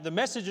The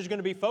message is going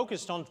to be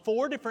focused on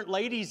 4 different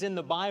ladies in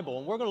the Bible,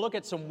 and we're going to look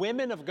at some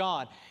women of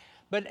God.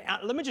 But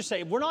let me just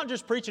say, we're not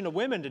just preaching to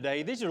women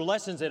today. These are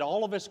lessons that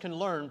all of us can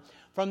learn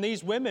from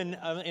these women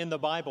in the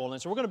Bible.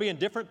 And so we're going to be in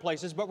different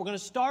places, but we're going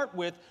to start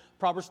with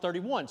Proverbs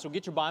 31. So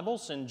get your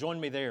Bibles and join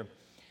me there.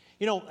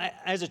 You know,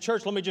 as a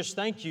church, let me just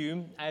thank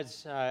you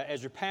as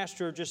your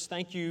pastor. Just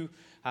thank you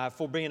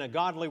for being a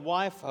godly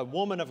wife, a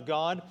woman of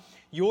God.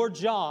 Your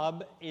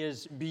job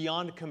is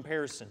beyond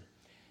comparison.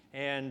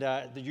 And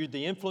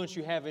the influence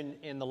you have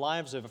in the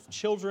lives of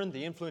children,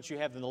 the influence you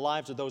have in the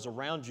lives of those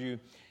around you,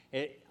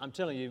 I'm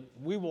telling you,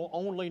 we will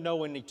only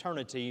know in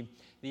eternity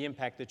the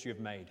impact that you have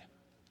made.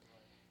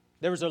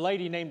 There was a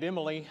lady named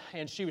Emily,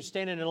 and she was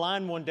standing in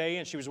line one day,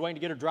 and she was waiting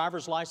to get her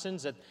driver's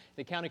license at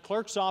the county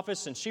clerk's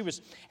office, and she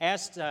was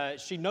asked,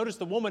 she noticed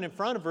the woman in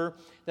front of her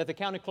that the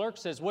county clerk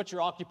says, "What's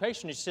your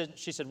occupation?"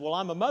 She said, "Well,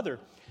 I'm a mother."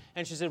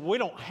 And she said, "We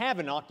don't have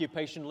an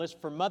occupation list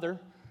for mother.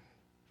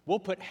 We'll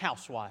put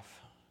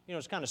housewife." You know,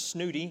 it's kind of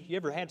snooty. You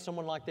ever had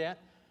someone like that?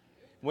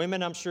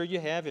 Women, I'm sure you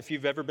have. If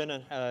you've ever been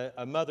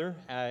a mother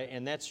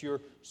and that's your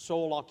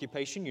sole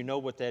occupation, you know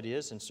what that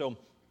is. And so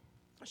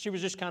she was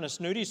just kind of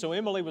snooty. So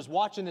Emily was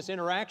watching this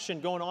interaction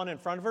going on in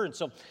front of her. And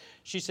so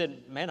she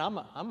said, "Man, I'm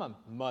a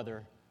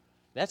mother.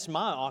 That's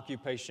my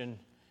occupation."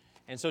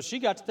 And so she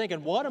got to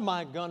thinking, what am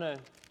I going to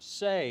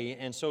say?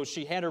 And so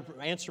she had her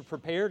answer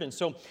prepared. And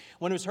so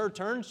when it was her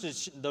turn,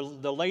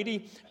 the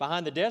lady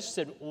behind the desk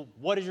said, "Well,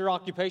 what is your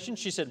occupation?"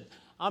 She said,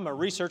 "I'm a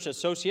research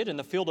associate in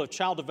the field of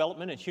child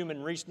development and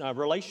human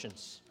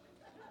relations."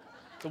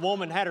 The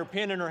woman had her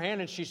pen in her hand,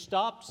 and she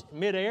stopped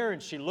midair,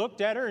 and she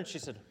looked at her, and she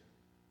said,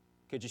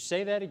 "Could you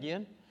say that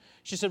again?"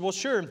 She said, "Well,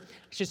 sure."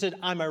 She said,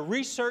 "I'm a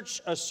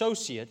research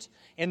associate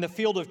in the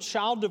field of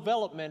child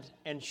development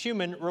and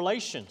human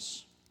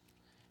relations."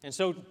 And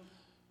so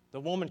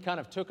the woman kind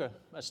of took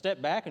a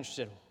step back, and she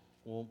said,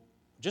 "Well,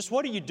 just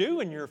what do you do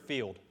in your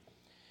field?"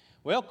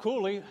 "Well,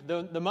 coolly,"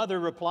 the mother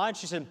replied.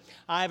 She said,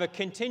 "I have a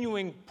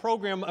continuing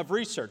program of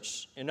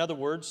research." In other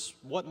words,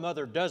 what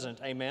mother doesn't,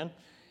 amen?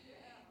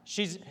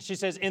 She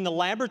says, "in the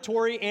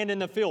laboratory and in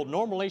the field."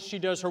 Normally, she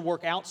does her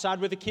work outside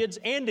with the kids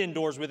and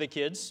indoors with the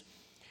kids.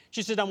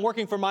 She said, "I'm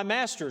working for my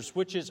master's,"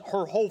 which is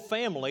her whole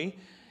family,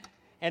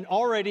 and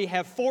already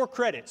have 4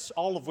 credits,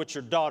 all of which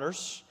are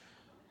daughters.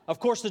 Of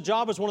course, the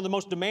job is one of the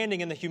most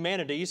demanding in the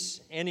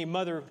humanities. Any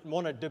mother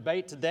want to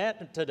debate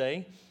that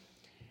today?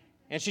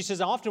 And she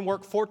says, "I often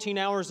work 14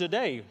 hours a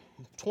day."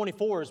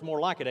 24 is more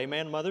like it,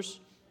 amen, mothers?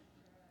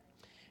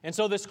 And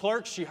so this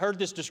clerk, she heard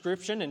this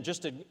description, and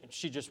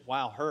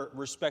wow, her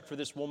respect for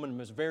this woman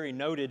was very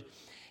noted.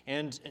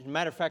 And as a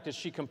matter of fact, as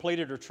she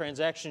completed her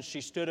transaction,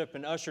 she stood up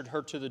and ushered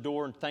her to the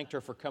door and thanked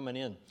her for coming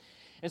in.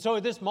 And so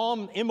this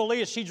mom,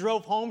 Emily, as she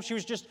drove home, she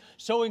was just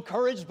so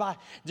encouraged by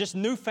this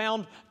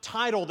newfound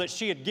title that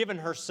she had given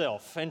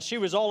herself. And she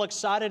was all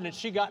excited, and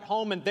she got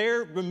home, and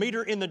there, we meet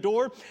her in the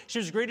door. She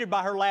was greeted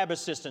by her lab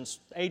assistants,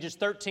 ages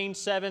 13,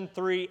 7,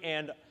 3,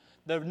 and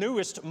the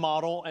newest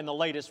model and the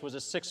latest was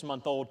a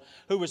 6-month-old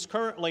who was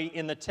currently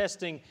in the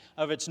testing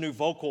of its new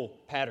vocal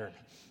pattern.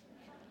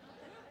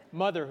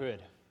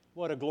 Motherhood.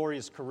 What a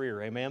glorious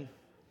career, amen?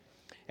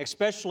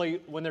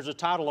 Especially when there's a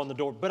title on the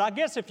door. But I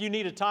guess if you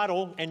need a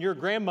title and you're a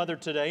grandmother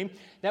today,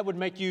 that would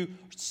make you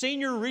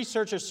Senior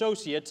Research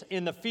Associate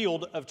in the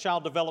field of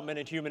child development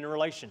and human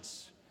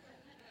relations.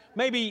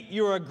 Maybe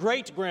you're a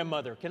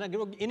great-grandmother. Can I get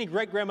any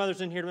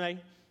great-grandmothers in here today?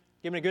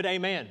 Give me a good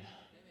amen.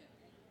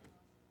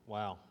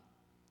 Wow.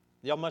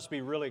 Y'all must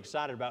be really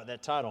excited about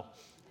that title.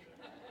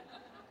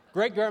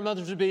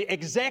 Great-grandmothers would be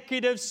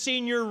Executive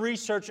Senior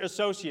Research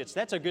Associates.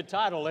 That's a good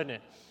title, isn't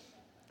it?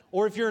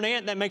 Or if you're an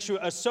aunt, that makes you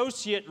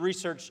Associate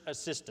Research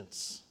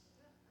Assistants.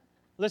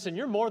 Listen,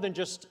 you're more than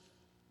just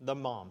the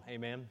mom,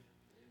 amen?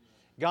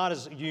 God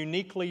has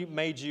uniquely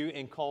made you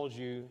and called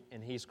you,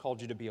 and He's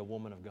called you to be a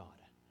woman of God.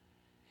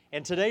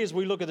 And today, as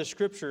we look at the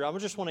Scripture, I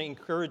just want to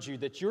encourage you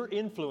that your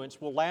influence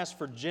will last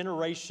for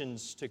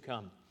generations to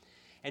come.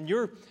 And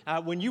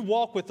when you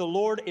walk with the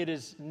Lord, it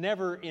is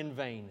never in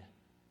vain.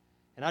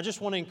 And I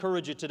just want to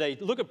encourage you today.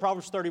 Look at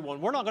Proverbs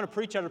 31. We're not going to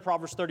preach out of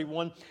Proverbs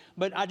 31,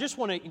 but I just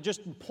want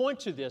to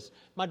point to this.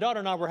 My daughter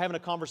and I were having a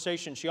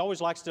conversation. She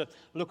always likes to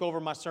look over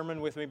my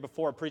sermon with me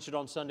before I preach it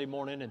on Sunday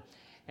morning,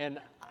 and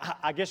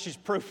I guess she's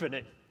proofing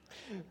it.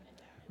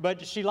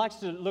 But she likes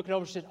to look it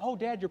over. She said, "Oh,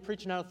 Dad, you're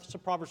preaching out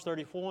of Proverbs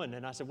 31."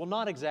 And I said, "Well,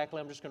 not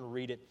exactly. I'm just going to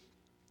read it."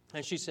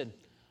 And she said,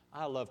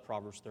 "I love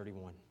Proverbs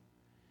 31.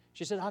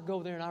 She said, "I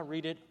go there and I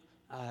read it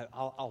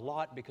a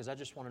lot because I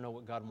just want to know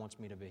what God wants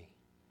me to be."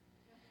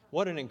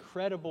 What an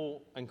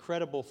incredible,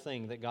 incredible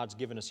thing that God's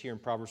given us here in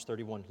Proverbs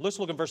 31. Let's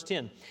look at verse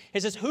 10.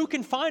 It says, "Who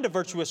can find a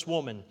virtuous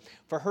woman?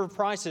 For her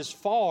price is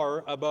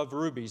far above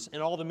rubies."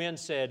 And all the men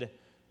said,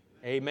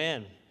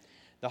 "Amen."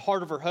 "The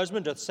heart of her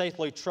husband doth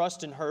safely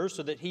trust in her,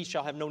 so that he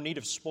shall have no need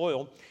of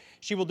spoil.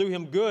 She will do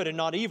him good and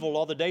not evil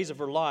all the days of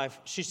her life.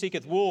 She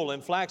seeketh wool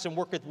and flax and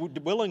worketh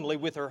willingly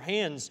with her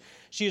hands.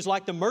 She is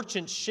like the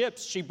merchant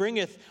ships. She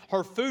bringeth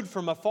her food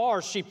from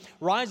afar. She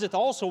riseth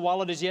also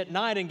while it is yet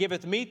night and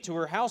giveth meat to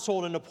her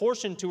household and a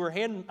portion to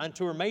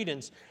her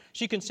maidens.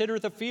 She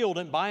considereth a field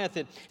and buyeth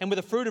it, and with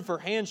the fruit of her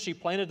hands she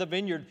planteth a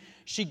vineyard.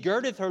 She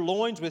girdeth her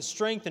loins with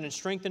strength, and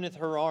strengtheneth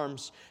her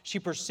arms. She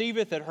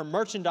perceiveth that her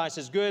merchandise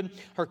is good.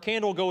 Her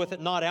candle goeth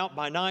not out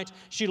by night.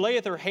 She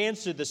layeth her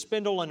hands to the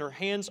spindle, and her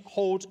hands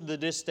hold the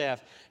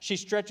distaff. She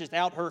stretcheth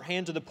out her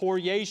hand to the poor.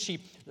 Yea,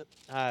 she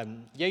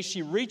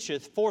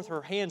reacheth forth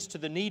her hands to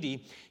the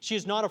needy. She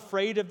is not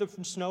afraid of the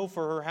snow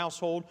for her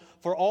household,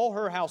 for all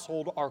her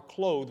household are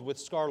clothed with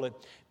scarlet.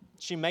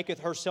 She maketh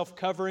herself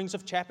coverings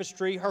of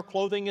tapestry. Her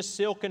clothing is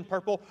silk and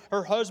purple.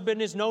 Her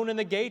husband is known in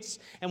the gates,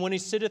 and when he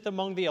sitteth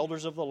among the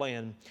elders of the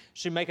land.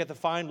 She maketh a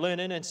fine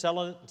linen, and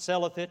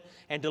selleth it,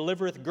 and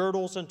delivereth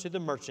girdles unto the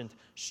merchant.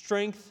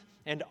 Strength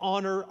and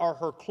honor are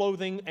her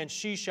clothing, and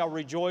she shall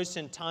rejoice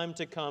in time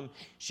to come.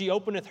 She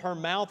openeth her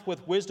mouth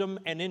with wisdom,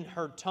 and in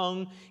her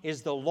tongue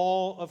is the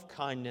law of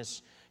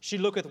kindness. She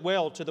looketh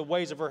well to the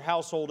ways of her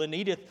household, and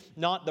eateth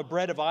not the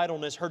bread of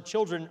idleness. Her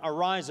children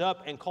arise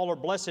up and call her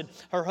blessed.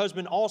 Her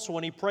husband also,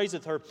 and he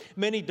praiseth her.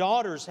 Many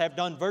daughters have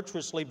done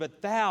virtuously, but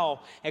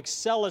thou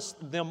excellest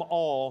them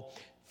all.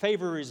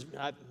 Favor is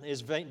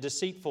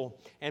deceitful,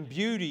 and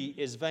beauty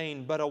is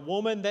vain. But a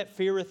woman that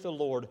feareth the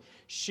Lord,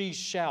 she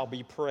shall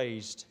be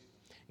praised.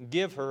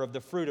 Give her of the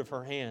fruit of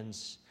her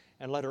hands,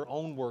 and let her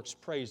own works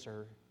praise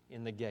her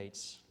in the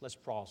gates. Let's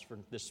pause for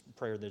this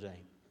prayer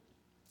today.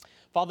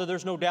 Father,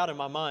 there's no doubt in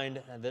my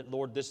mind that,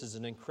 Lord, this is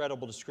an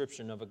incredible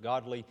description of a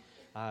godly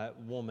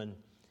woman.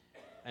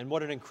 And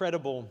what an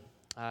incredible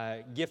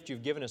gift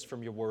you've given us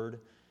from your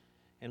word.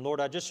 And Lord,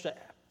 I just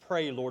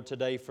pray, Lord,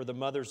 today for the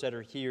mothers that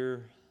are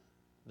here,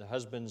 the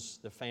husbands,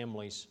 the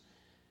families.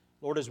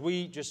 Lord, as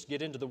we just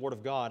get into the word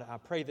of God, I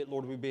pray that,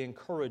 Lord, we be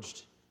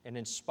encouraged and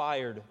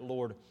inspired,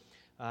 Lord,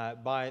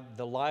 by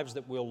the lives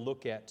that we'll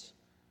look at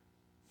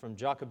from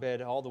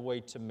Jochebed all the way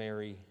to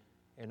Mary,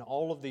 and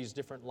all of these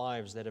different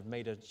lives that have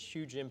made a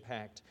huge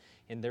impact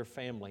in their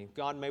family.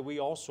 God, may we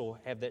also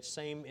have that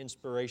same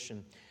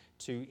inspiration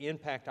to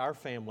impact our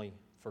family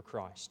for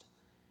Christ.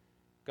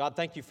 God,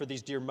 thank you for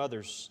these dear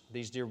mothers,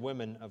 these dear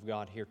women of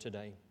God here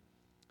today.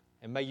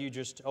 And may you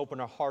just open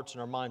our hearts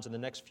and our minds in the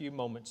next few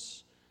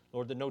moments,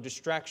 Lord, that no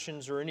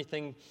distractions or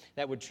anything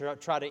that would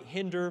try to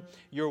hinder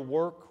your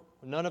work,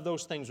 none of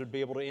those things would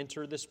be able to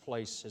enter this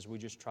place as we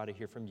just try to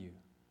hear from you.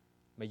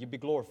 May you be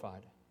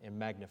glorified and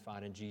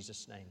magnified in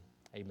Jesus' name.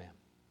 Amen.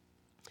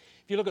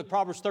 If you look at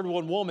Proverbs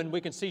 31 woman, we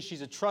can see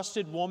she's a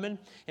trusted woman.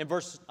 In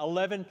verse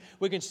 11,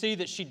 we can see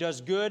that she does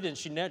good and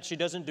she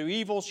doesn't do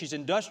evil. She's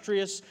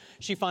industrious.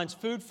 She finds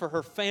food for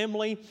her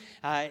family,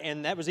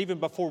 and that was even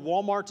before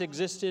Walmart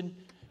existed.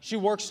 She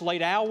works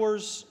late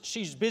hours.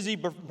 She's busy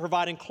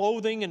providing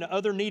clothing and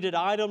other needed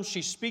items.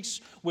 She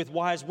speaks with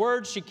wise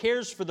words. She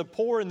cares for the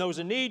poor and those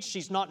in need.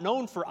 She's not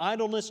known for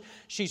idleness.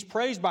 She's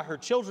praised by her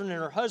children and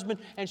her husband,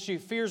 and she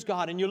fears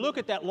God. And you look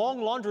at that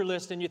long laundry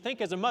list and you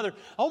think as a mother,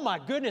 oh my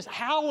goodness,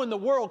 how in the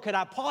world could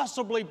I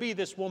possibly be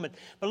this woman?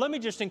 But let me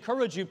just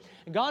encourage you,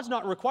 God's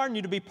not requiring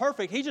you to be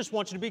perfect. He just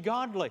wants you to be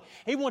godly.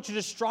 He wants you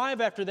to strive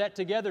after that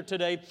together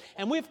today.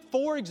 And we have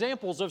 4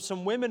 examples of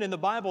some women in the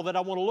Bible that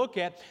I want to look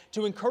at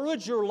to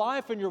encourage your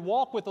life and your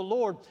walk with the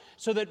Lord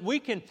so that we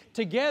can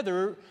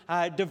together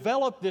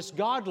develop this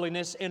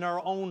godliness in our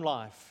own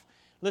life.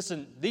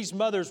 Listen, these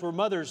mothers were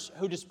mothers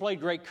who displayed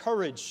great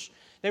courage.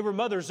 They were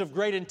mothers of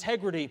great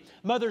integrity,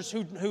 mothers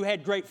who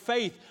had great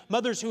faith,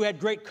 mothers who had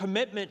great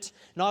commitment,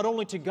 not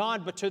only to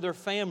God but to their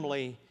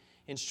family.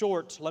 In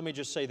short, let me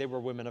just say they were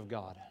women of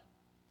God.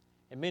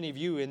 And many of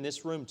you in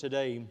this room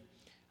today,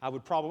 I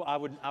would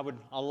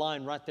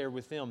align right there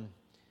with them.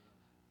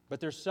 But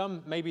there's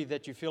some maybe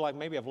that you feel like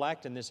maybe I've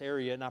lacked in this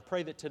area. And I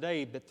pray that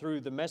today, that through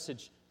the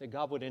message, that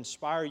God would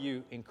inspire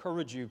you,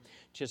 encourage you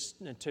just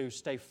to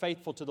stay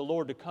faithful to the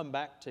Lord, to come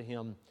back to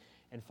Him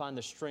and find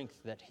the strength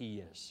that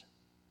He is.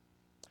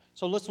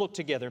 So let's look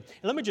together.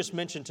 And let me just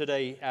mention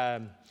today,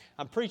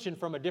 I'm preaching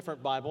from a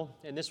different Bible.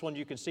 And this one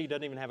you can see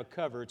doesn't even have a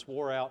cover. It's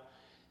wore out.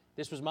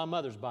 This was my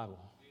mother's Bible.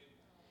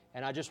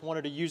 And I just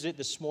wanted to use it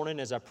this morning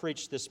as I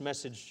preach this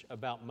message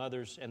about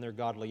mothers and their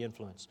godly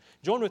influence.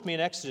 Join with me in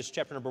Exodus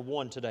chapter number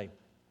 1 today.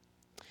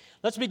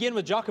 Let's begin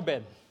with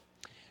Jochebed.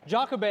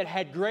 Jochebed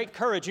had great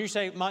courage. You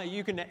say,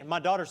 my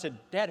daughter said,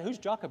 Dad, who's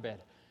Jochebed?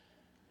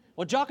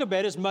 Well,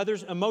 Jochebed is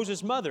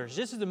Moses' mother.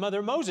 This is the mother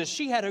of Moses.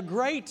 She had a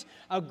great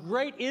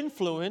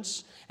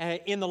influence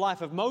in the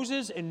life of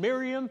Moses and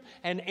Miriam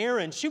and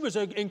Aaron. She was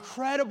an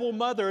incredible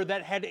mother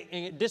that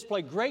had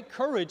displayed great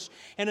courage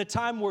in a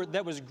time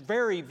that was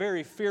very,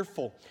 very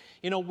fearful.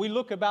 You know, we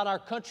look about our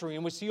country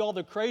and we see all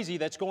the crazy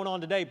that's going on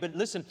today. But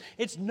listen,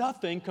 it's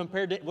nothing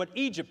compared to what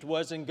Egypt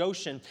was in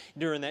Goshen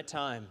during that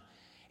time.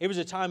 It was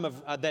a time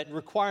that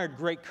required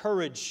great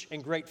courage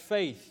and great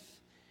faith.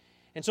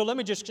 And so let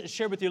me just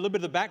share with you a little bit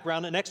of the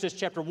background. In Exodus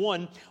chapter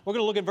 1, we're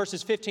going to look at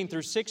verses 15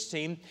 through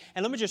 16.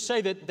 And let me just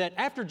say that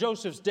after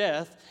Joseph's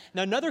death,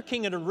 now another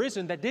king had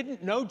arisen that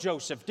didn't know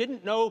Joseph,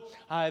 didn't know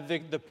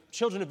the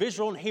children of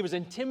Israel, and he was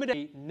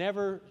intimidated.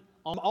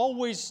 I'm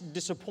always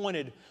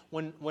disappointed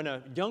when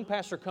a young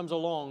pastor comes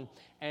along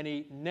and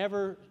he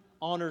never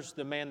honors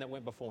the man that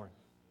went before him.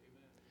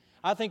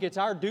 I think it's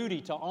our duty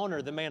to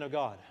honor the man of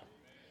God.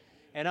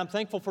 And I'm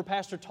thankful for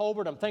Pastor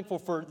Tolbert. I'm thankful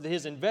for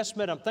his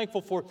investment. I'm thankful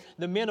for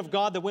the men of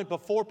God that went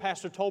before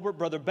Pastor Tolbert,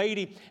 Brother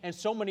Beatty, and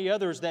so many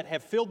others that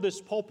have filled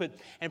this pulpit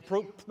and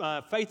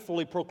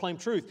faithfully proclaimed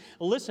truth.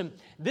 Listen,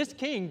 this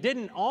king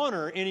didn't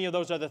honor any of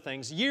those other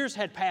things. Years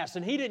had passed,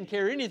 and he didn't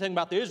care anything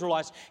about the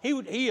Israelites.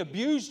 He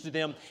abused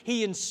them.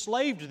 He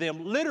enslaved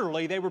them.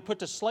 Literally, they were put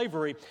to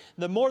slavery.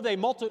 The more they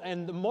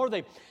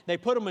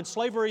put them in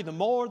slavery, the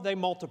more they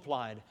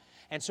multiplied.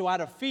 And so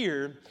out of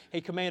fear,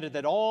 he commanded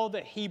that all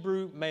the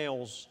Hebrew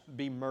males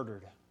be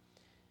murdered.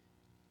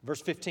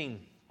 Verse 15.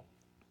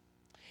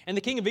 And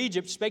the king of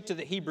Egypt spake to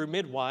the Hebrew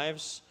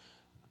midwives,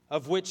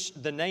 of which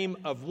the name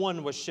of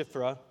one was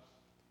Shiphrah,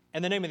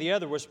 and the name of the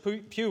other was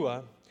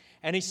Puah.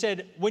 And he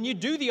said, when you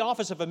do the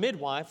office of a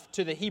midwife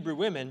to the Hebrew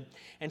women,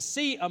 and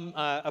see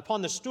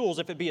upon the stools,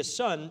 if it be a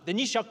son, then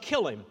ye shall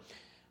kill him.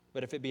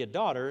 But if it be a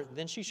daughter,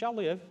 then she shall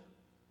live.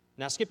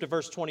 Now skip to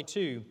verse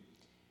 22.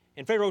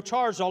 And Pharaoh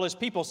charged all his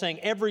people, saying,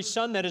 every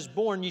son that is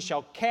born ye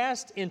shall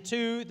cast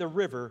into the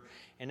river,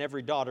 and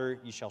every daughter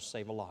ye shall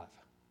save alive.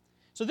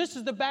 So this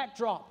is the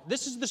backdrop.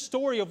 This is the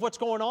story of what's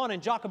going on in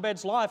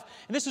Jochebed's life.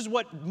 And this is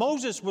what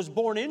Moses was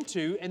born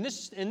into. And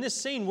in this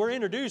scene, we're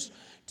introduced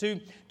to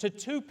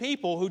two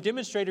people who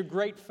demonstrated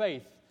great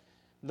faith.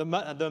 The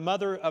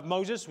mother of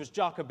Moses was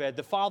Jochebed.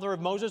 The father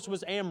of Moses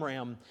was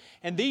Amram.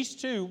 And these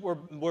two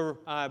were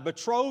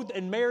betrothed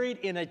and married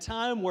in a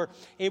time where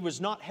it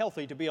was not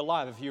healthy to be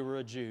alive if you were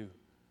a Jew.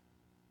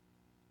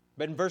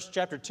 But in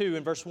chapter 2,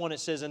 in verse 1, it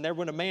says, and there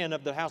went a man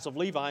of the house of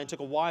Levi and took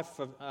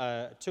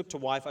to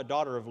wife a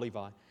daughter of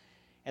Levi.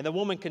 And the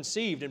woman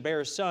conceived and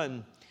bare a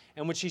son.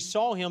 And when she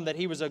saw him that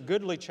he was a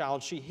goodly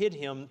child, she hid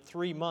him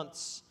 3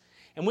 months.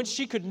 And when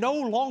she could no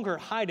longer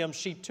hide him,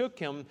 she took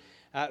him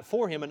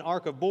for him an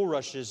ark of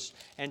bulrushes,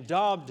 and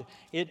daubed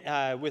it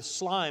with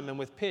slime and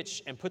with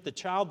pitch, and put the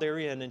child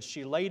therein, and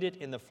she laid it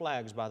in the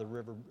flags by the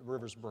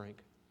river's brink.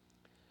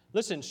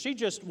 Listen, she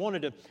just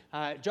wanted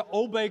to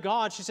obey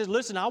God. She says,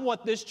 listen, I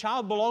want this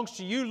child belongs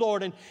to you,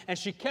 Lord. And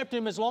she kept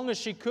him as long as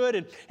she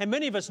could. And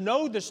many of us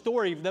know the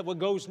story that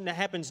what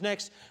happens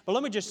next. But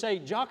let me just say,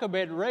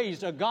 Jochebed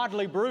raised a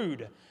godly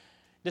brood.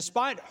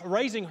 Despite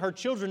raising her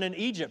children in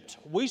Egypt,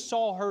 we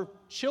saw her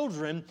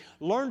children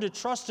learn to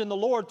trust in the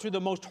Lord through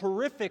the most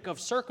horrific of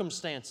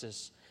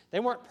circumstances.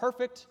 They weren't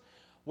perfect.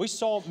 We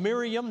saw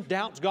Miriam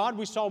doubt God.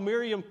 We saw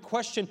Miriam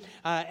question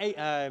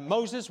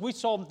Moses. We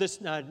saw this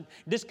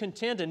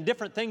discontent and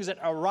different things that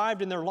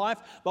arrived in their life.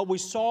 But we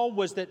saw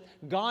was that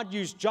God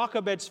used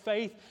Jochebed's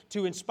faith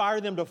to inspire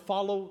them to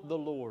follow the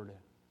Lord.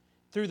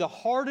 Through the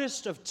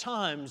hardest of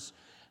times,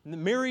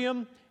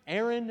 Miriam,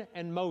 Aaron,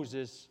 and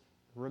Moses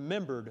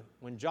remembered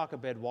when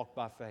Jochebed walked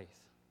by faith.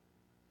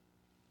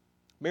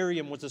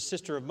 Miriam was the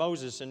sister of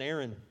Moses and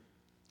Aaron.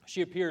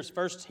 She appears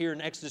first here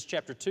in Exodus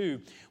chapter 2.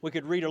 We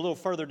could read a little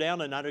further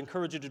down, and I'd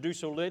encourage you to do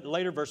so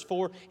later. Verse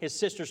 4, his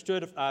sister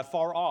stood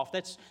far off.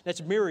 That's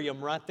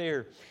Miriam right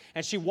there.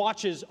 And she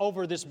watches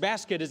over this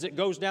basket as it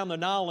goes down the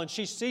Nile, and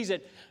she sees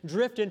it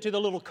drift into the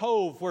little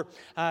cove where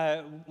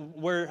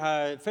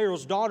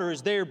Pharaoh's daughter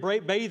is there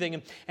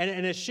bathing.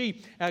 And as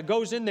she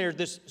goes in there,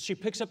 she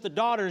picks up the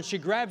daughter, and she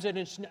grabs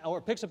it,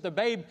 or picks up the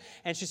babe,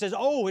 and she says,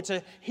 oh, it's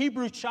a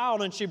Hebrew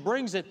child, and she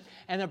brings it.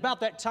 And about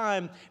that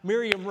time,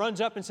 Miriam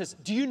runs up and says,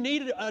 do you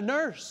need a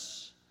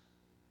nurse?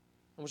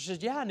 And she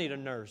says, yeah, I need a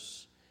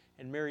nurse.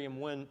 And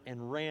Miriam went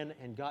and ran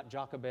and got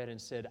Jochebed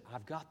and said,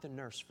 I've got the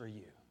nurse for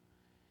you.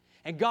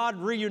 And God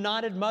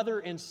reunited mother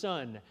and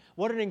son.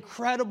 What an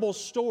incredible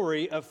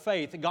story of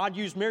faith. God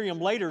used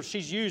Miriam later.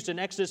 She's used in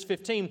Exodus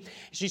 15.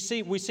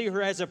 We see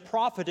her as a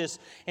prophetess,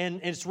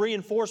 and it's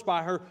reinforced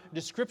by her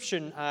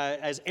description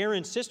as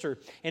Aaron's sister.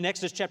 In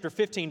Exodus chapter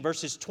 15,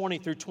 verses 20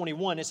 through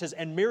 21, it says,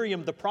 and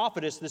Miriam the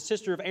prophetess, the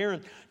sister of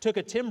Aaron, took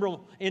a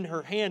timbrel in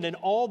her hand, and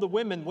all the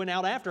women went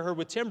out after her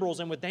with timbrels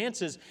and with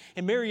dances.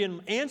 And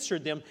Miriam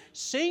answered them,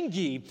 sing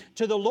ye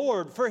to the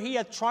Lord, for he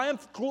hath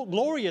triumphed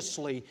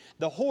gloriously.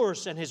 The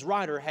horse and his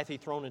rider hath he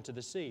thrown into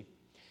the sea.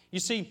 You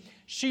see,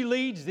 she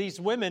leads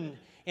these women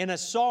in a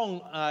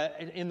song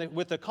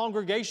with the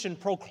congregation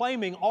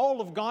proclaiming all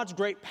of God's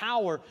great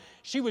power.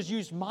 She was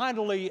used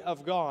mightily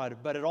of God,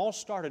 but it all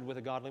started with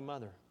a godly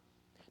mother.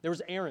 There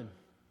was Aaron.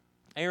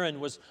 Aaron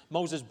was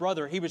Moses'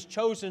 brother. He was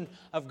chosen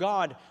of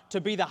God to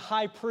be the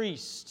high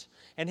priest.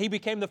 And he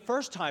became the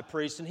first high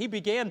priest, and he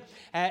began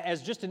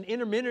as just an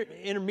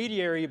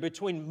intermediary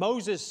between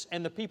Moses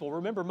and the people.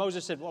 Remember,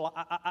 Moses said, well,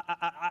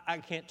 I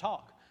can't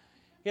talk.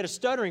 He had a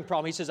stuttering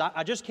problem. He says,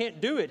 I just can't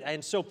do it.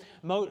 And so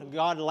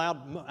God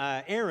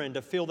allowed Aaron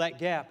to fill that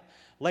gap.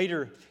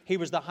 Later, he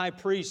was the high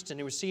priest, and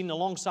he was seen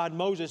alongside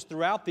Moses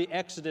throughout the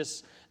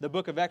Exodus, the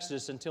book of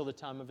Exodus, until the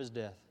time of his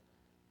death.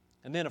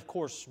 And then, of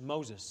course,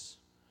 Moses.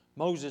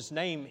 Moses'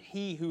 name,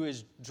 he who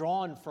is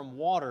drawn from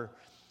water.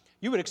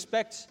 You would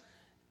expect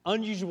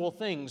unusual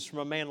things from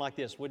a man like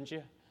this, wouldn't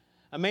you?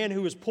 A man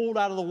who was pulled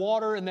out of the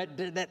water in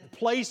that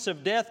place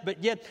of death,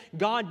 but yet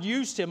God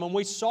used him, and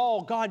we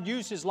saw God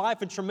use his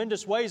life in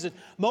tremendous ways. And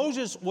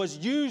Moses was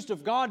used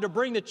of God to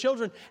bring the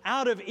children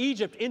out of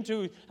Egypt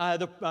into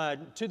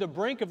to the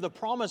brink of the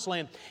Promised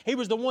Land. He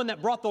was the one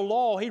that brought the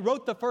law. He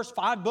wrote the first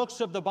 5 books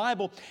of the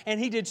Bible, and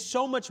he did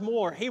so much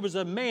more. He was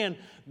a man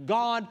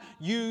God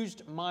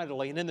used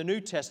mightily. And in the New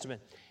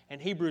Testament, in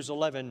Hebrews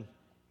 11,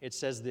 it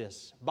says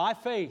this: by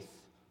faith,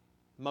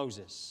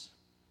 Moses.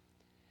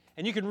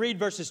 And you can read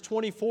verses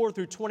 24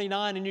 through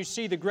 29, and you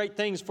see the great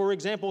things. For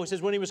example, it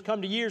says, when he was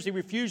come to years, he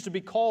refused to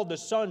be called the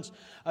son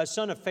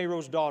of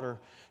Pharaoh's daughter,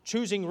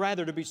 choosing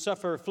rather to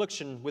suffer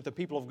affliction with the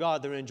people of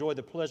God than to enjoy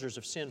the pleasures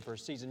of sin for a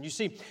season. You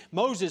see,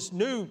 Moses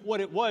knew what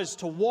it was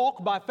to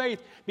walk by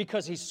faith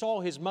because he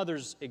saw his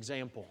mother's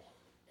example.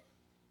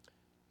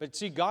 But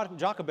see,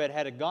 Jochebed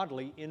had a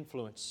godly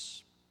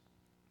influence.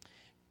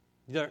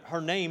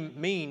 Her name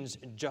means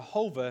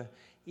Jehovah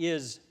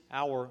is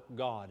our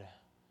God.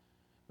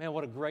 Man,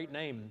 what a great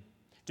name.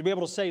 To be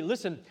able to say,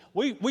 listen,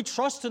 we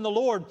trust in the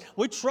Lord.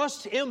 We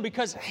trust Him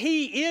because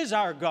He is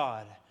our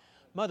God.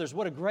 Mothers,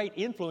 what a great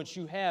influence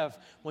you have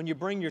when you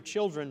bring your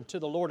children to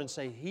the Lord and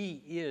say,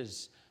 He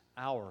is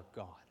our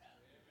God.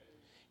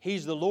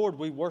 He's the Lord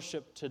we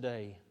worship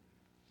today.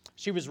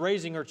 She was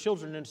raising her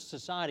children in the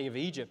society of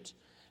Egypt.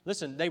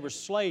 Listen, they were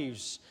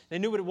slaves. They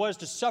knew what it was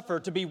to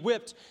suffer, to be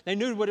whipped. They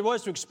knew what it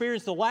was to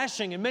experience the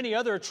lashing and many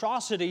other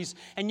atrocities.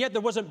 And yet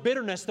there wasn't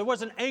bitterness. There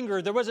wasn't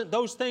anger. There wasn't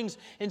those things.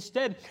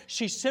 Instead,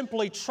 she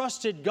simply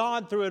trusted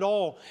God through it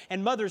all.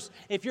 And mothers,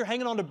 if you're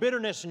hanging on to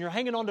bitterness and you're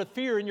hanging on to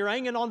fear and you're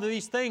hanging on to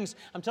these things,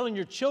 I'm telling you,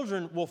 your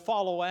children will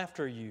follow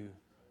after you.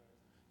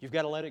 You've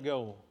got to let it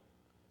go.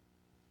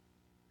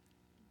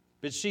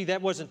 But see,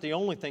 that wasn't the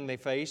only thing they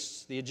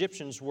faced. The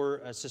Egyptians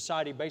were a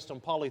society based on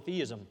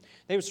polytheism.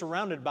 They were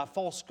surrounded by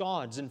false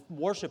gods and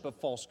worship of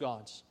false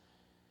gods.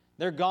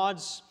 Their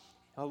gods,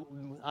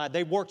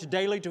 they worked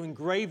daily to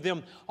engrave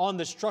them on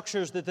the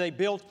structures that they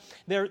built.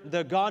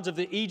 The gods of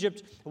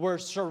Egypt were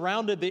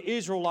surrounded the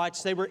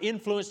Israelites. They were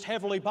influenced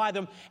heavily by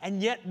them.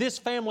 And yet this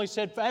family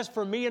said, as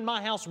for me and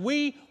my house,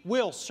 we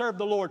will serve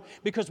the Lord.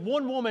 Because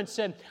one woman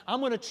said,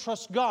 I'm going to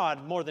trust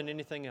God more than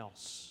anything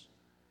else.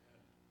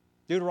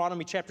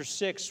 Deuteronomy chapter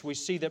 6, we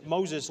see that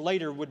Moses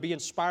later would be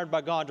inspired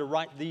by God to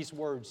write these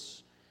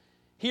words.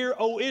 Hear,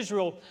 O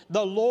Israel,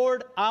 the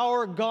Lord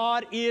our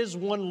God is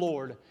one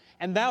Lord.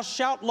 And thou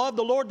shalt love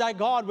the Lord thy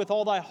God with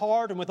all thy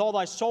heart and with all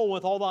thy soul and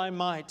with all thy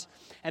might.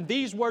 And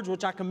these words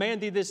which I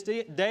command thee this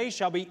day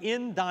shall be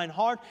in thine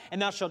heart,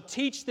 and thou shalt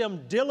teach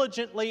them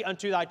diligently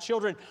unto thy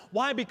children.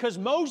 Why? Because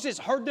Moses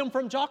heard them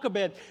from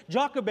Jochebed.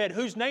 Jochebed,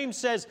 whose name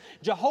says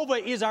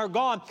Jehovah is our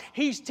God.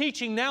 He's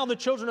teaching now the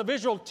children of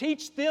Israel.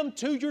 Teach them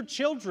to your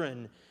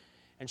children.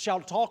 And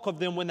shalt talk of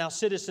them when thou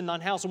sittest in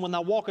thine house, and when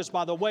thou walkest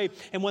by the way,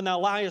 and when thou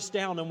liest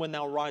down, and when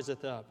thou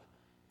risest up.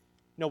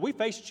 You know, we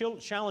face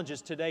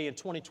challenges today in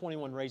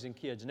 2021 raising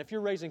kids. And if you're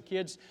raising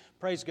kids,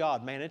 praise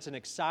God, man, it's an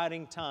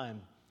exciting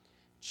time,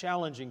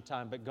 challenging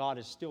time, but God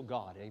is still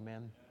God,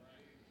 amen?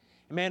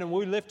 Man, and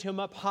we lift Him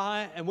up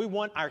high, and we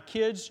want our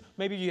kids,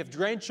 maybe you have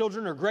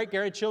grandchildren or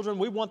great-grandchildren,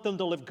 we want them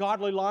to live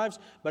godly lives,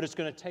 but it's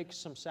going to take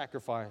some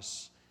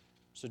sacrifice.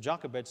 So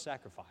Jochebed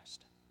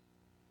sacrificed.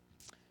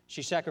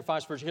 She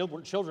sacrificed for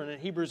her children. In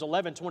Hebrews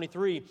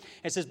 11:23,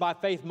 it says, by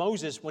faith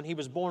Moses, when he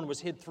was born,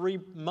 was hid 3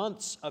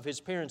 months of his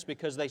parents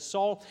because they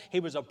saw he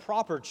was a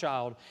proper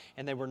child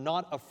and they were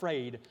not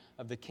afraid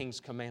of the king's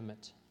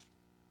commandment.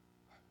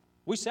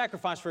 We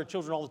sacrifice for our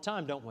children all the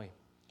time, don't we?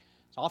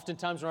 So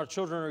oftentimes when our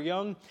children are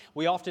young,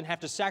 we often have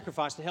to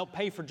sacrifice to help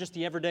pay for just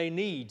the everyday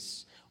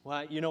needs.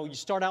 Well, you know, you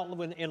start out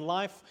in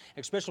life,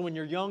 especially when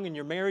you're young and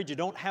you're married, you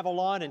don't have a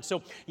lot, and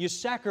so you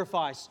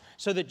sacrifice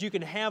so that you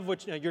can have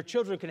what your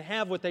children can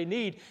have what they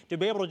need to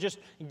be able to just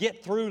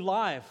get through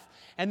life.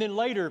 And then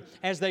later,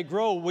 as they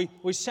grow,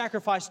 we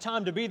sacrifice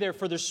time to be there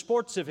for their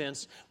sports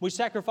events. We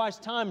sacrifice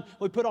time.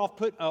 We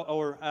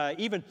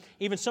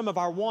even some of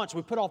our wants.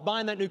 We put off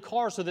buying that new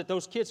car so that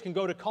those kids can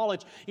go to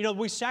college. You know,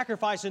 we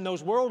sacrifice in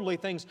those worldly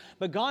things.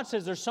 But God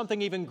says there's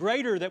something even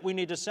greater that we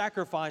need to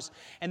sacrifice,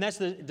 and that's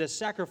the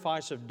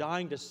sacrifice of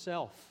dying to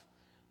self,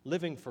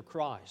 living for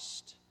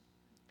Christ.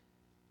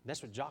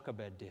 That's what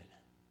Jochebed did.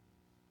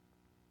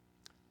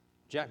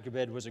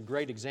 Jochebed was a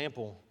great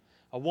example.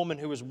 A woman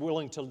who was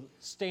willing to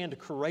stand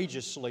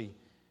courageously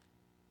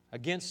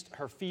against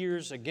her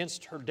fears,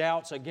 against her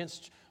doubts,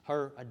 against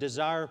her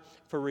desire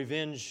for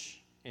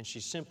revenge, and she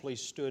simply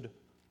stood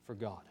for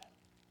God.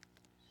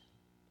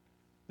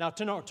 Now,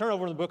 turn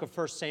over to the book of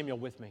 1 Samuel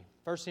with me.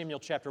 1 Samuel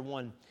chapter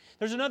 1.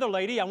 There's another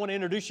lady I want to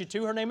introduce you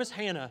to. Her name is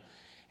Hannah.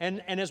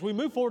 And as we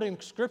move forward in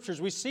Scriptures,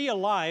 we see a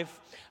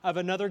life of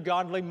another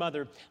godly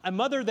mother. A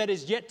mother that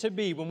is yet to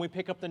be when we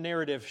pick up the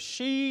narrative.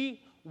 She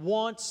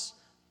wants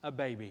a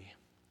baby,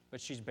 but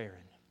she's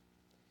barren.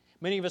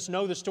 Many of us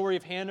know the story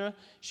of Hannah.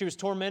 She was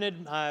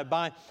tormented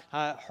by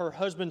her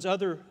husband's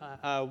other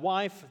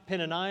wife,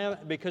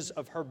 Peninnah, because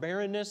of her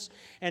barrenness.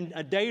 And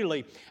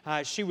daily,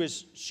 she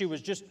was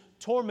just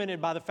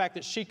tormented by the fact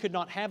that she could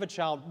not have a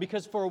child,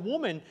 because for a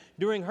woman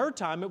during her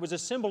time, it was a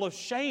symbol of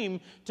shame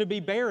to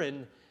be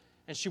barren,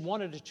 and she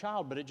wanted a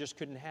child, but it just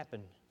couldn't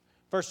happen.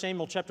 1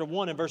 Samuel chapter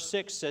 1 and verse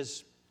 6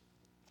 says,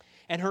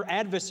 "And her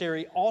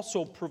adversary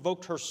also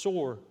provoked her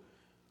sore,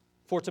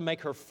 for to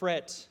make her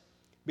fret,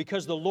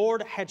 because the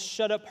Lord had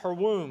shut up her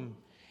womb.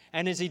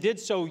 And as he did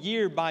so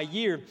year by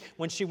year,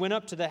 when she went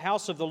up to the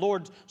house of the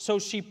Lord, so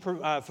she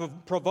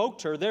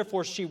provoked her.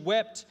 Therefore she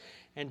wept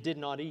and did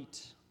not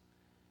eat."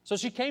 So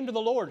she came to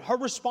the Lord. Her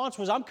response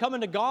was, I'm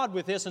coming to God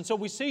with this. And so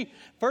we see,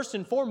 first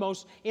and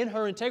foremost, in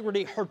her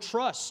integrity, her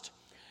trust.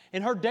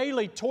 In her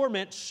daily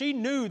torment, she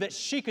knew that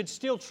she could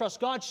still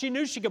trust God. She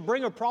knew she could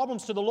bring her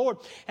problems to the Lord.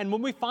 And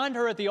when we find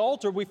her at the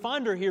altar, we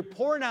find her here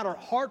pouring out her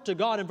heart to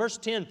God. In verse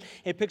 10,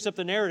 it picks up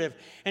the narrative.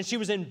 "And she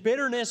was in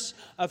bitterness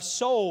of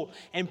soul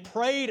and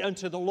prayed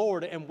unto the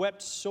Lord and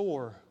wept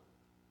sore."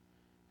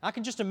 I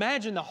can just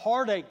imagine the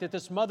heartache that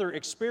this mother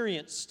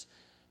experienced,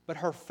 but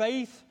her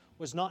faith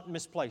was not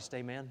misplaced.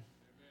 Amen.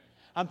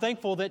 I'm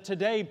thankful that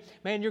today,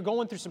 man, you're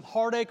going through some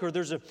heartache, or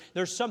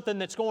there's something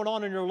that's going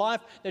on in your life,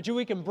 that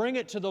we can bring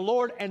it to the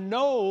Lord and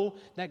know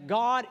that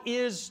God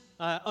is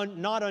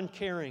not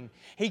uncaring.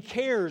 He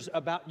cares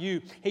about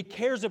you. He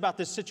cares about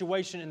this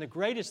situation, and the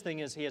greatest thing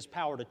is He has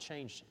power to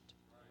change it.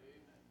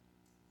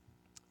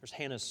 There's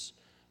Hannah's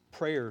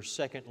prayer.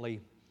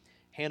 Secondly,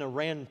 Hannah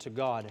ran to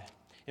God.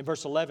 In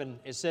verse 11,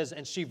 it says,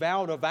 "And she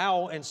vowed a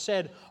vow and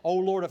said, O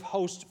Lord of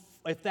hosts,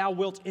 if thou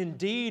wilt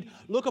indeed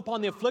look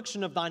upon the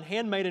affliction of thine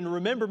handmaid and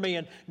remember me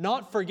and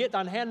not forget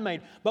thine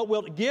handmaid, but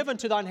wilt give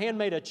unto thine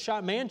handmaid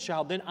a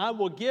man-child, then I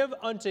will give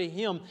unto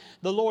him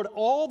the Lord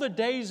all the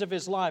days of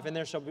his life, and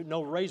there shall be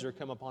no razor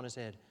come upon his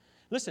head."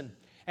 Listen,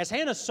 as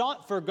Hannah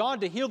sought for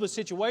God to heal the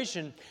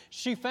situation,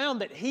 she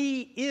found that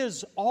He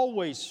is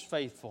always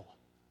faithful.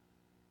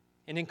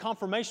 And in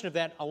confirmation of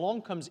that,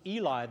 along comes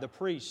Eli, the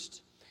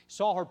priest.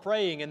 Saw her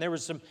praying, and there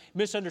was some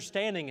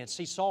misunderstanding, and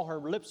he saw her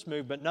lips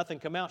move, but nothing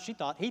come out. He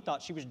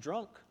thought she was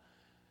drunk.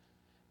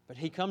 But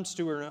he comes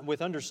to her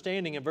with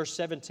understanding in verse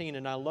 17,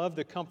 and I love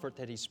the comfort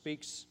that he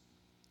speaks.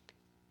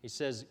 He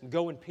says,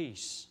 "Go in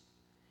peace,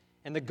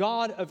 and the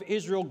God of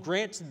Israel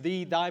grant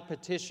thee thy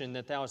petition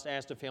that thou hast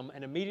asked of him."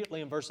 And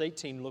immediately in verse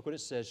 18, look what it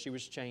says, she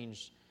was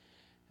changed.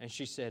 And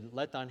she said,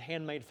 "Let thine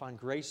handmaid find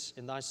grace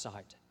in thy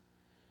sight."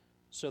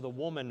 So the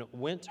woman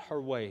went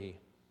her way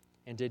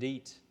and did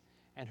eat,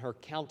 and her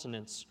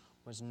countenance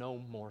was no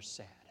more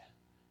sad.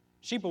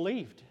 She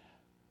believed.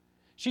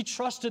 She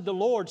trusted the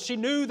Lord. She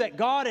knew that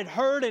God had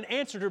heard and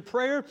answered her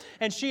prayer,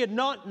 and she had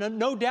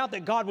no doubt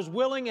that God was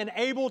willing and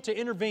able to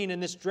intervene in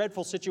this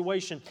dreadful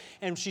situation.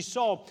 And she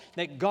saw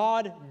that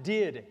God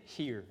did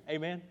hear.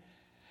 Amen?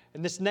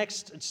 In this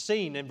next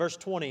scene, in verse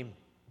 20,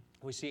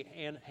 we see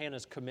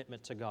Hannah's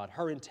commitment to God,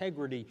 her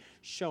integrity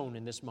shown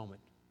in this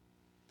moment.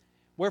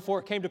 "Wherefore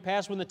it came to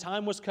pass when the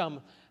time was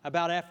come,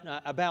 about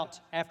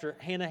after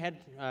Hannah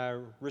had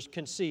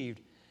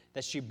conceived,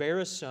 that she bare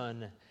a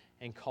son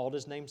and called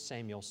his name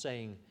Samuel,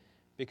 saying,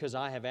 Because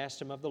I have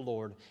asked him of the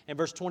Lord." In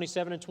verse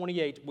 27 and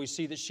 28, we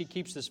see that she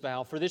keeps this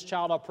vow. "For this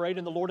child I prayed,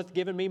 and the Lord hath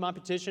given me my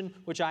petition,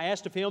 which I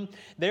asked of him.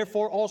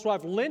 Therefore also I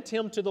have lent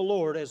him to the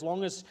Lord. As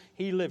long as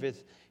he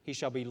liveth, he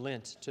shall be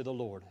lent to the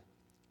Lord."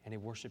 And he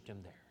worshiped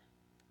him there.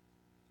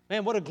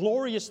 Man, what a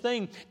glorious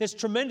thing. This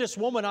tremendous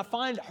woman, I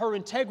find her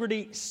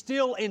integrity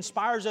still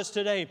inspires us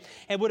today.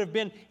 It would have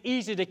been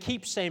easy to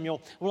keep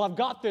Samuel. Well, I've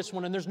got this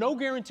one, and there's no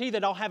guarantee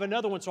that I'll have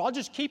another one, so I'll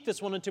just keep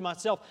this one unto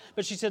myself.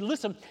 But she said,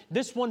 listen,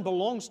 this one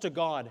belongs to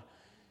God.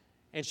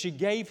 And she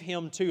gave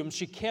him to him.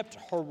 She kept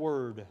her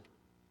word.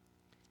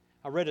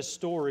 I read a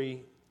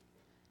story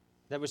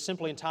that was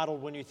simply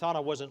entitled, "When You Thought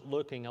I Wasn't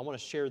Looking." I want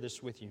to share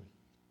this with you.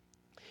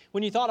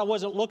 "When you thought I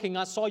wasn't looking,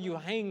 I saw you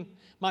hang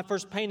my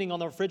first painting on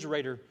the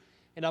refrigerator,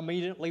 and I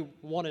immediately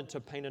wanted to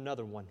paint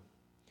another one.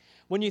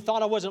 When you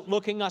thought I wasn't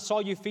looking, I saw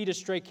you feed a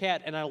stray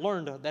cat, and I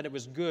learned that it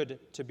was good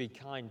to be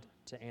kind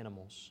to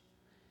animals.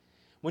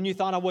 When you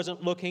thought I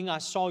wasn't looking, I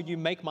saw you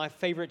make my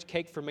favorite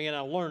cake for me, and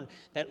I learned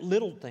that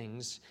little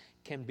things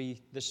can be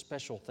the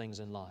special things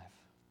in life.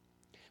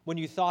 When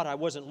you thought I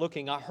wasn't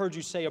looking, I heard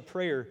you say a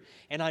prayer,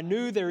 and I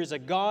knew there is a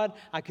God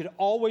I could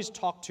always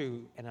talk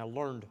to, and I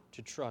learned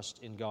to trust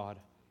in God.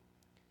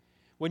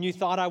 When you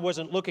thought I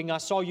wasn't looking, I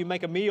saw you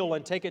make a meal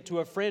and take it to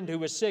a friend who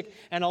was sick,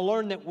 and I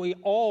learned that we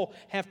all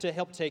have to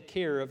help take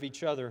care of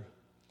each other.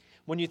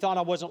 When you thought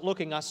I wasn't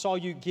looking, I saw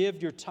you give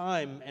your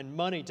time and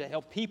money to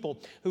help people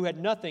who had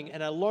nothing,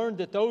 and I learned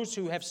that those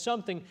who have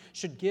something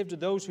should give to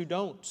those who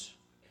don't.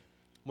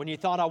 When you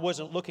thought I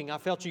wasn't looking, I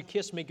felt you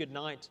kiss me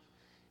goodnight,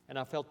 and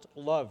I felt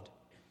loved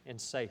and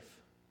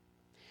safe.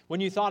 When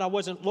you thought I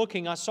wasn't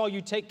looking, I saw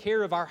you take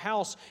care of our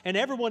house and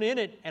everyone in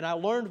it, and I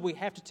learned we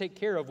have to take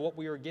care of what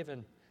we are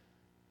given.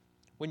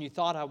 When you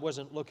thought I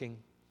wasn't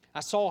looking, I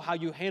saw how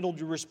you handled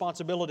your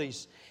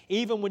responsibilities,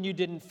 even when you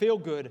didn't feel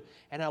good,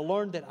 and I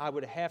learned that I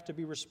would have to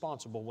be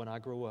responsible when I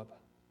grow up.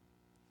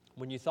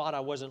 When you thought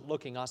I wasn't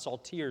looking, I saw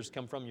tears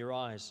come from your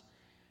eyes,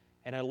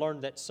 and I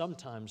learned that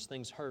sometimes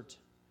things hurt,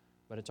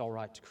 but it's all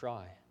right to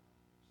cry.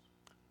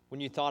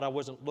 When you thought I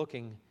wasn't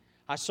looking,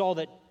 I saw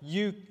that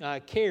you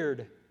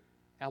cared.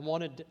 I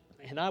wanted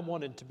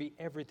to be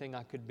everything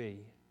I could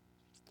be.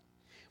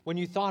 When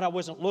you thought I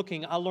wasn't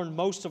looking, I learned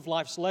most of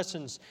life's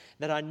lessons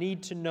that I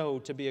need to know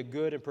to be a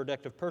good and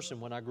productive person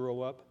when I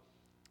grow up.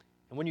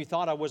 And when you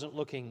thought I wasn't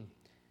looking,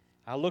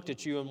 I looked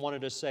at you and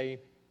wanted to say,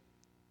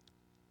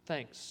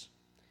 thanks.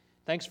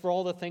 Thanks for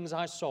all the things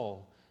I saw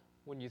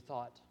when you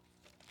thought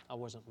I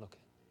wasn't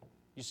looking.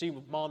 You see,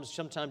 moms,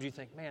 sometimes you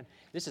think, man,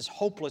 this is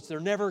hopeless. They're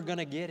never going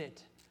to get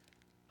it.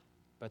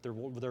 But they're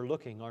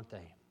looking, aren't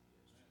they?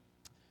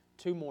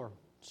 Two more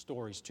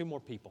stories, two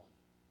more people.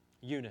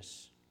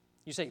 Eunice.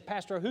 You say,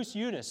 Pastor, who's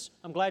Eunice?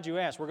 I'm glad you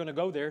asked. We're going to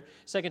go there.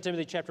 2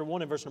 Timothy chapter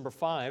 1 and verse number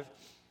 5.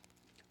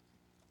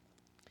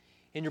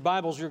 In your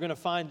Bibles, you're going to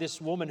find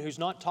this woman who's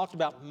not talked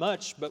about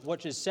much, but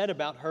what is said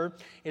about her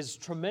is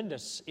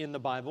tremendous in the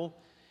Bible.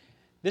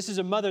 This is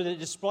a mother that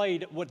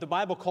displayed what the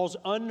Bible calls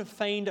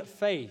unfeigned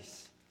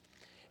faith.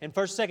 In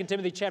 2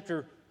 Timothy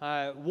chapter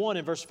 1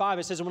 and verse 5,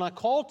 it says, when I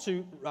call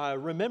to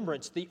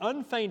remembrance the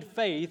unfeigned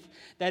faith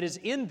that is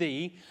in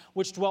thee,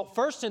 which dwelt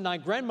first in thy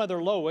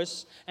grandmother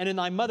Lois and in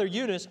thy mother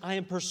Eunice, I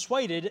am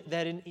persuaded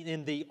that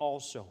in thee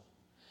also.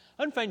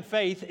 Unfeigned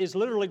faith is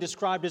literally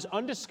described as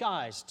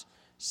undisguised,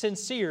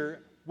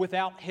 sincere,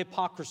 without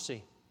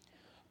hypocrisy.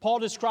 Paul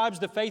describes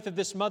the faith of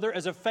this mother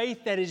as a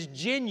faith that is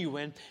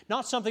genuine,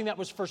 not something that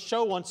was for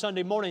show on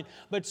Sunday morning,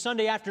 but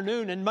Sunday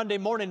afternoon and Monday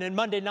morning and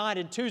Monday night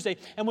and Tuesday.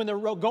 And when the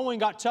going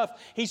got tough,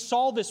 he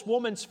saw this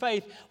woman's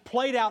faith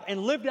played out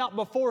and lived out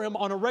before him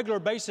on a regular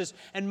basis.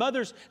 And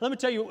mothers, let me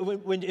tell you,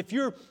 if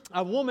you're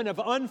a woman of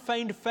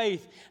unfeigned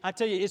faith, I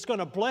tell you, it's going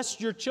to bless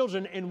your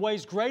children in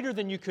ways greater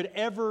than you could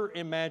ever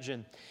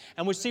imagine.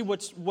 And we see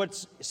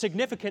what's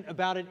significant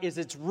about it is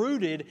it's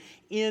rooted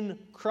in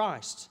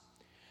Christ.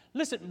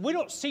 Listen, we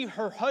don't see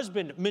her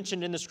husband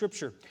mentioned in the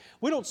Scripture.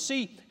 We don't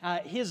see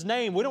his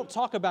name. We don't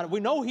talk about it. We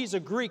know he's a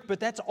Greek, but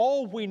that's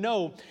all we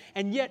know.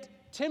 And yet,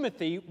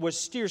 Timothy was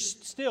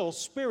still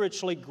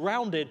spiritually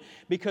grounded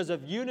because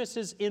of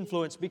Eunice's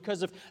influence,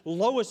 because of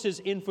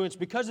Lois's influence,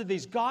 because of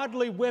these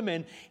godly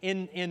women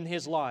in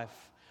his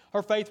life.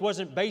 Her faith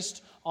wasn't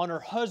based on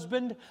her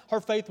husband.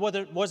 Her faith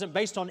wasn't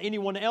based on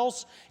anyone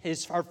else.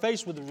 Her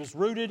faith was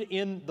rooted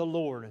in the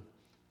Lord.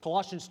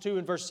 Colossians 2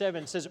 and verse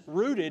 7 says,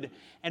 rooted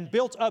and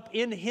built up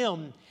in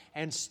Him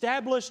and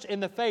established in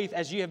the faith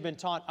as ye have been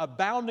taught,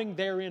 abounding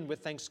therein with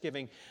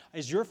thanksgiving.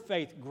 Is your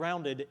faith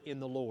grounded in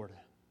the Lord?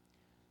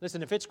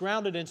 Listen, if it's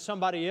grounded in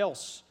somebody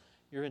else,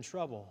 you're in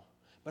trouble.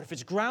 But if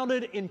it's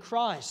grounded in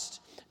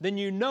Christ, then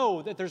you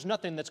know that there's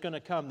nothing that's going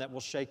to come that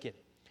will shake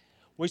it.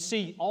 We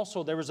see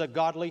also there was a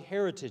godly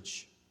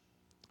heritage.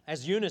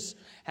 As Eunice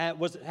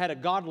had a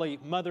godly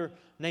mother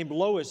named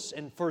Lois,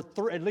 and for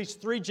at least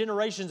 3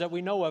 generations that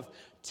we know of,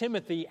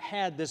 Timothy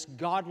had this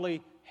godly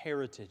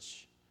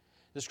heritage.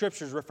 The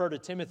Scriptures refer to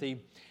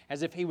Timothy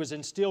as if he was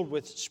instilled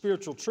with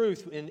spiritual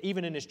truth,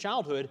 even in his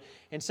childhood.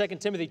 In 2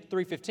 Timothy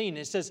 3:15,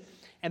 it says,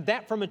 and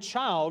that from a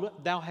child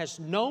thou hast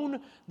known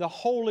the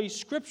holy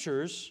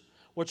Scriptures,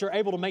 which are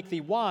able to make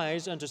thee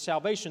wise unto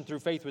salvation through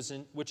faith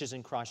which is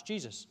in Christ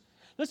Jesus.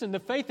 Listen, the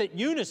faith that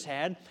Eunice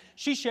had,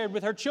 she shared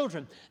with her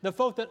children. The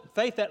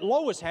faith that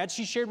Lois had,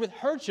 she shared with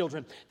her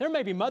children. There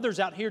may be mothers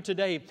out here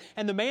today,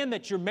 and the man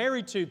that you're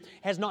married to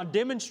has not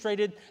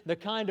demonstrated the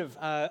kind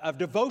of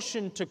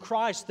devotion to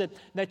Christ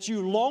that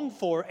you long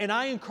for. And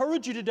I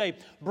encourage you today,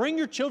 bring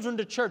your children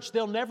to church.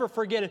 They'll never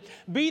forget it.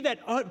 Be that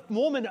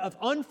woman of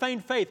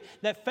unfeigned faith,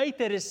 that faith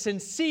that is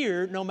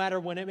sincere no matter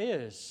when it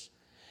is.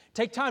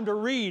 Take time to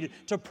read,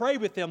 to pray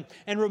with them,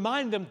 and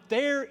remind them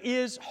there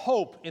is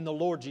hope in the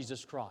Lord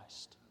Jesus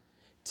Christ.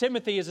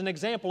 Timothy is an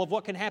example of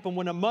what can happen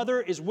when a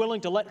mother is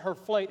willing to let her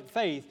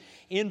faith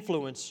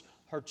influence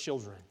her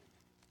children.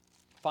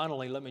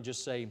 Finally, let me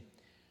just say,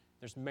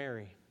 there's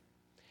Mary.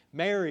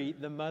 Mary,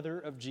 the mother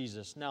of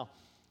Jesus. Now,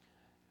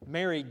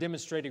 Mary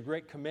demonstrated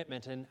great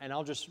commitment, and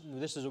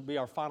this will be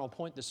our final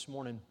point this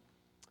morning.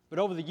 But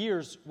over the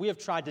years, we have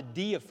tried to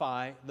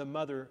deify the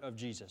mother of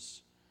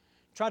Jesus.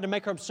 Tried to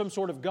make her some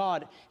sort of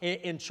God.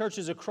 In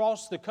churches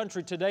across the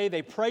country today,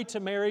 they pray to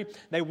Mary,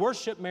 they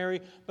worship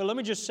Mary, but let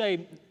me just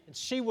say,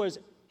 she was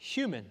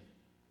human.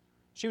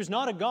 She was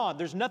not a God.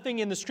 There's nothing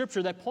in the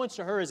Scripture that points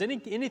to her as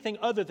anything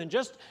other than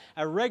just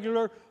a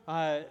regular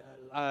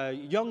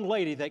young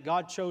lady that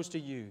God chose to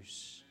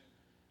use.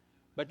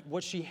 But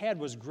what she had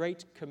was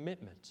great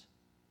commitment,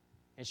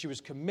 and she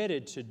was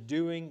committed to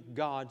doing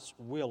God's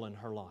will in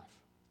her life.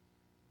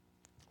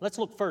 Let's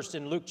look first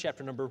in Luke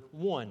chapter number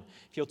 1.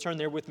 If you'll turn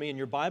there with me in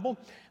your Bible,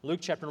 Luke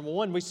chapter number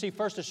 1, we see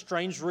first a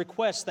strange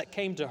request that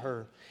came to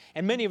her.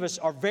 And many of us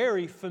are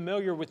very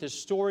familiar with this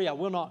story. I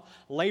will not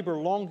labor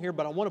long here,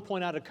 but I want to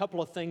point out a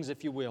couple of things,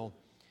 if you will.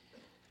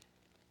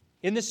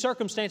 In the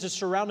circumstances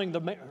surrounding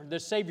the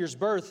Savior's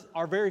birth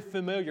are very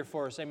familiar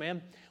for us,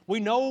 amen? We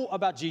know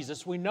about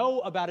Jesus. We know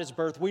about His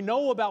birth. We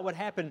know about what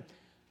happened.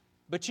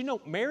 But you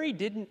know, Mary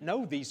didn't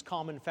know these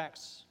common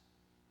facts.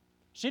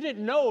 She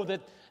didn't know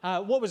that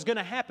what was going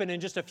to happen in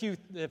just a few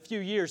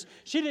years.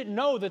 She didn't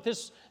know that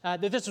this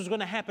was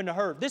going to happen to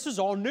her. This was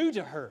all new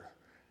to her.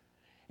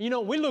 You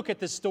know, we look at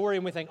this story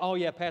and we think, oh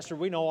yeah, Pastor,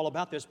 we know all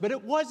about this. But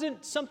it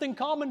wasn't something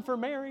common for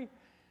Mary.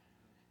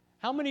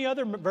 How many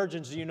other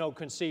virgins do you know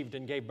conceived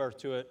and gave birth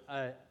to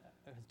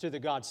the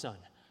God's Son?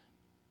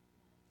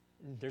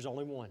 There's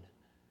only one.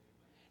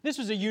 This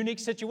was a unique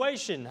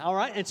situation, all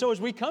right? And so as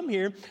we come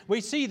here,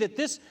 we see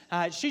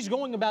that she's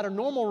going about a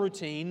normal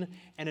routine,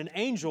 and an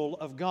angel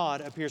of God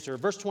appears to her.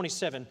 Verse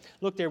 27,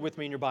 look there with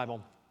me in your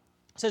Bible.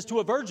 It says, to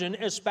a virgin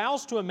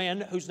espoused to a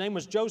man whose name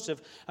was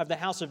Joseph of the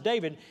house of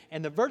David,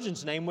 and the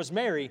virgin's name was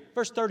Mary.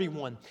 Verse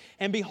 31,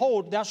 and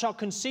behold, thou shalt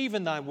conceive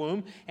in thy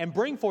womb, and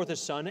bring forth a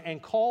son,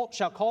 and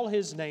shalt call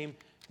his name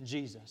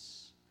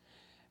Jesus.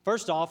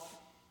 First off,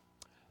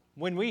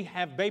 when we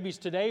have babies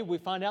today, we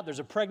find out there's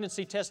a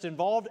pregnancy test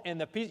involved, and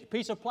the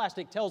piece of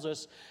plastic tells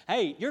us,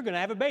 hey, you're going to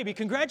have a baby.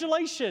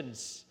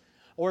 Congratulations.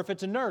 Or if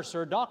it's a nurse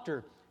or a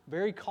doctor,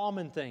 very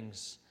common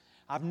things.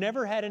 I've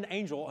never had an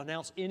angel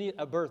announce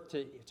a birth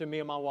to me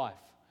and my wife.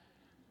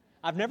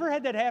 I've never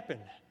had that happen.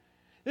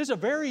 This is a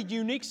very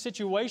unique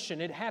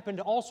situation. It happened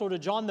also to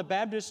John the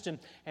Baptist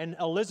and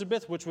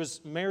Elizabeth, which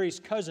was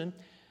Mary's cousin.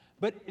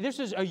 But this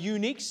is a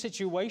unique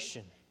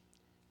situation.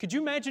 Could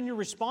you imagine your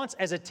response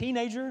as a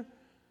teenager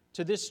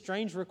to this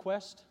strange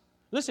request?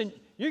 Listen,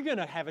 you're going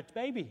to have a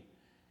baby.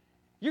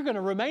 You're going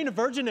to remain a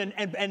virgin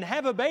and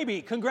have a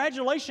baby.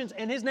 Congratulations.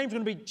 And his name's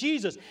going to be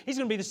Jesus. He's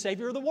going to be the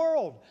Savior of the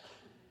world.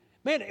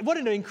 Man, what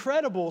an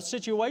incredible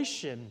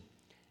situation.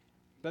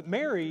 But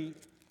Mary,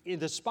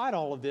 despite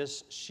all of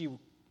this, she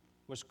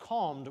was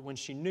calmed when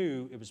she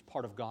knew it was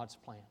part of God's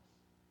plan.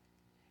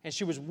 And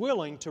she was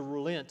willing to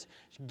relent,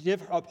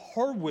 give up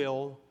her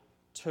will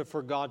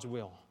for God's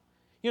will.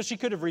 You know, she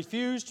could have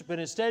refused, but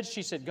instead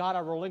she said, God, I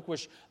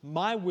relinquish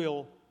my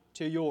will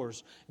to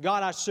yours.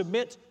 God, I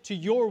submit to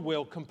your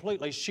will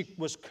completely. She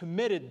was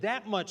committed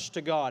that much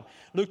to God.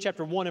 Luke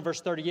chapter 1 and verse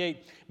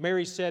 38,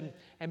 Mary said,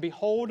 and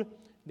behold,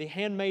 the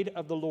handmaid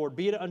of the Lord,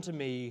 be it unto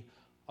me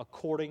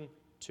according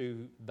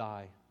to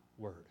thy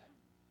word.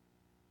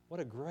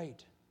 What a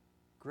great,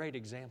 great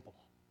example.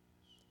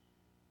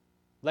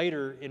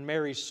 Later in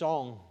Mary's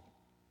song,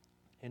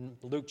 in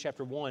Luke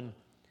chapter 1,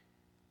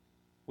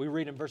 we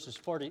read in verses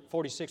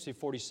 46 through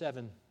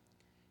 47,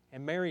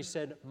 and Mary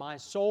said, my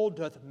soul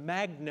doth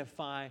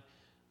magnify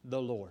the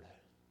Lord.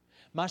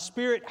 My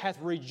spirit hath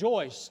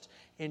rejoiced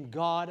in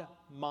God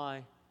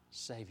my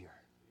Savior.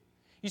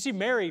 You see,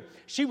 Mary,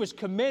 she was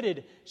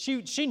committed.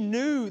 She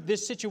knew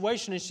this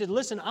situation, and she said,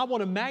 listen, I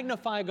want to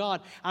magnify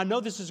God. I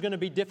know this is going to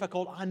be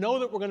difficult. I know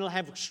that we're going to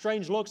have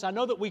strange looks. I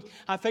know that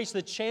I face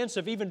the chance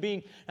of even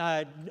being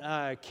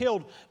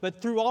killed.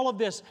 But through all of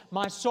this,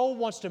 my soul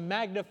wants to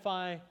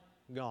magnify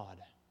God.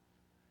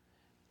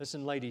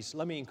 Listen, ladies,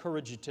 let me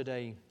encourage you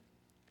today.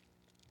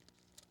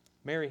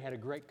 Mary had a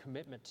great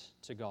commitment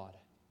to God.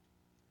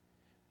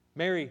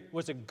 Mary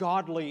was a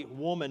godly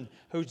woman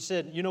who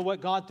said, you know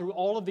what, God, through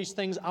all of these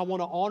things, I want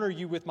to honor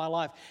you with my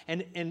life.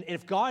 And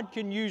if God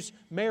can use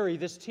Mary,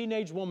 this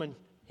teenage woman,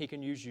 He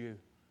can use you.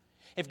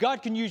 If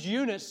God can use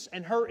Eunice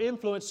and her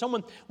influence,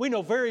 someone we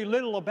know very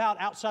little about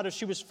outside of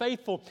she was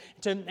faithful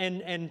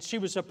and she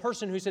was a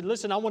person who said,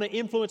 listen, I want to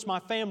influence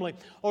my family.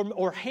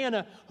 Or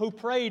Hannah, who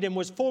prayed and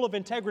was full of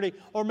integrity.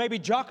 Or maybe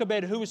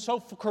Jochebed, who was so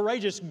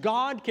courageous.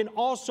 God can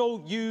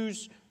also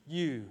use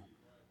you.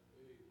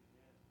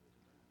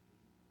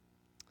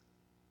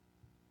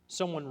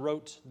 Someone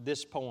wrote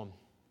this poem.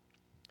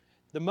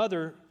 The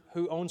mother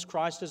who owns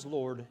Christ as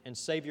Lord and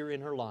Savior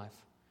in her life.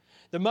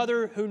 The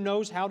mother who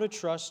knows how to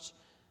trust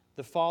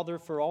the Father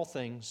for all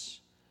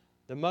things.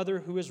 The mother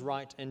who is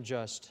right and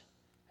just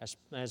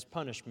as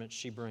punishment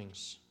she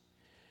brings.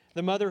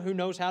 The mother who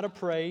knows how to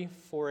pray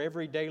for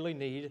every daily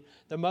need.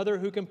 The mother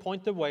who can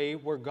point the way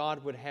where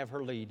God would have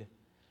her lead.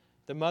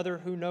 The mother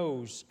who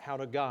knows how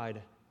to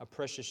guide a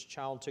precious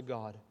child to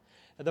God.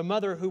 The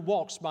mother who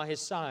walks by his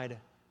side,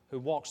 who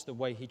walks the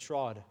way he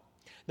trod.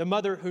 The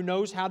mother who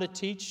knows how to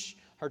teach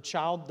her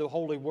child the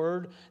holy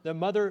word. The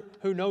mother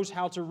who knows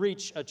how to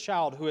reach a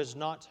child who has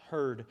not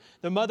heard.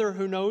 The mother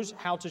who knows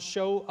how to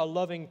show a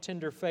loving,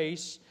 tender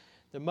face.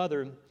 The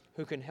mother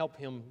who can help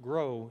him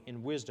grow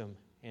in wisdom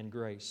and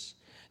grace.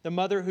 The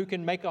mother who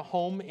can make a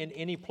home in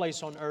any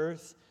place on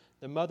earth.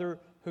 The mother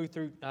who,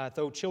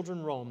 though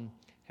children roam,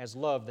 has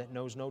love that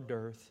knows no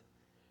dearth.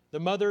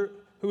 The mother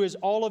who is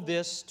all of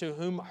this, to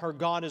whom her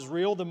God is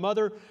real. The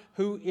mother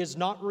who is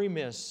not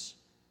remiss.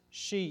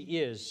 She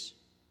is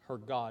her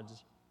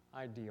God's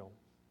ideal.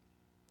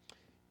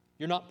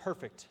 You're not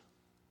perfect,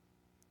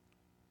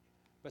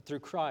 but through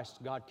Christ,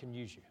 God can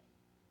use you.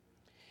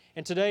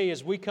 And today,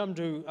 as we come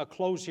to a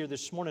close here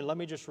this morning, let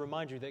me just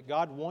remind you that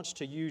God wants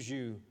to use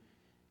you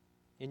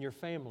in your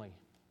family.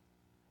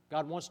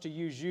 God wants to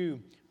use you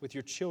with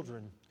your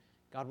children.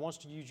 God wants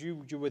to use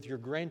you with your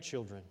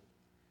grandchildren.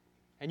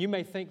 And you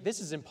may think, this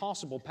is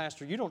impossible,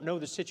 Pastor. You don't know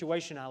the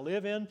situation I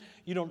live in.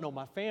 You don't know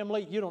my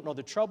family. You don't know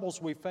the troubles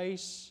we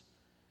face.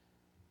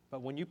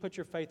 But when you put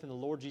your faith in the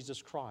Lord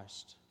Jesus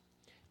Christ,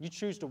 you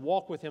choose to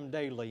walk with Him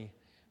daily,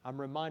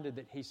 I'm reminded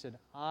that He said,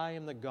 I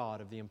am the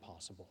God of the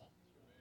impossible.